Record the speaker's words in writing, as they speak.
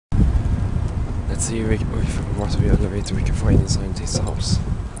Let's see what elevator we can find inside this house.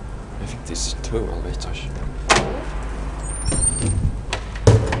 I think this is 2 elevators.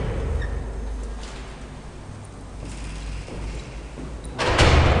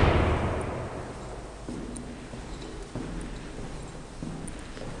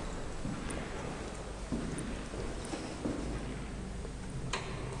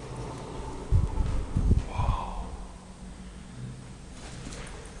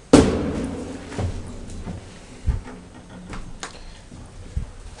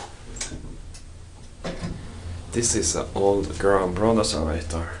 This is an old Gunnarbovägen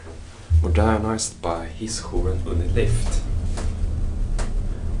elevator, modernized by Hissjouren Unilift.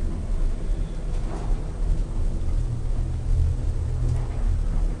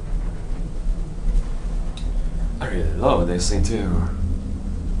 I really love this interior.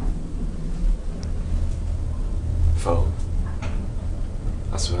 Phone,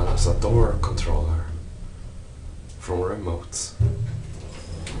 as well as a door controller from remotes.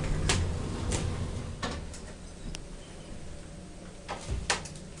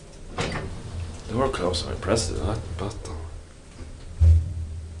 Door closer, press that button.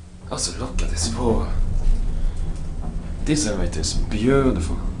 Also look at this wall. This elevator is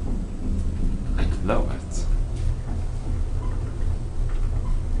beautiful. I love it.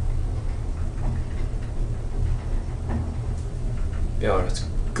 Vi har ett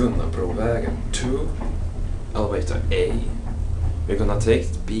Gunnarbovägen 2, elevator A. We're gonna take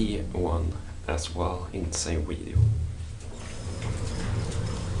B1 as well in the same video.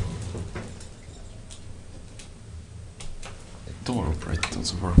 Door operator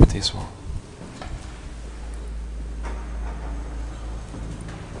doesn't work with this one.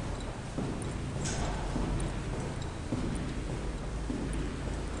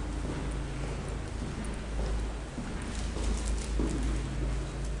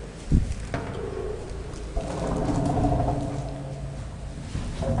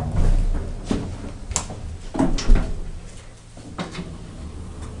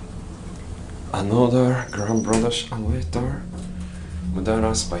 Another Gunnarbovägen elevator,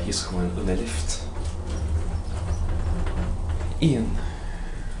 modernized by Hissjouren Unilift. In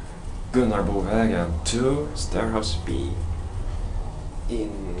Gunnarbovägen 2, stairhouse B,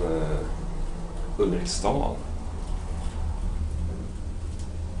 in Ulriksdal.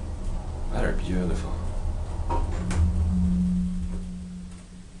 Very beautiful.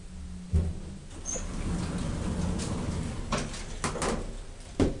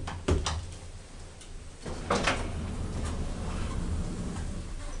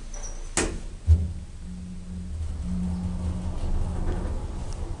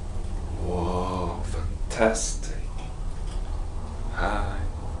 Fantastic. Hi.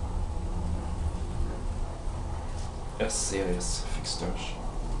 S-series fixtures.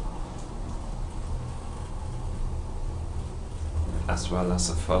 As well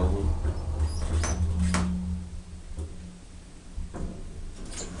as a phone.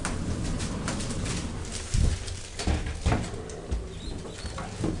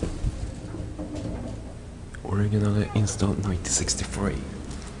 Originally installed 1963.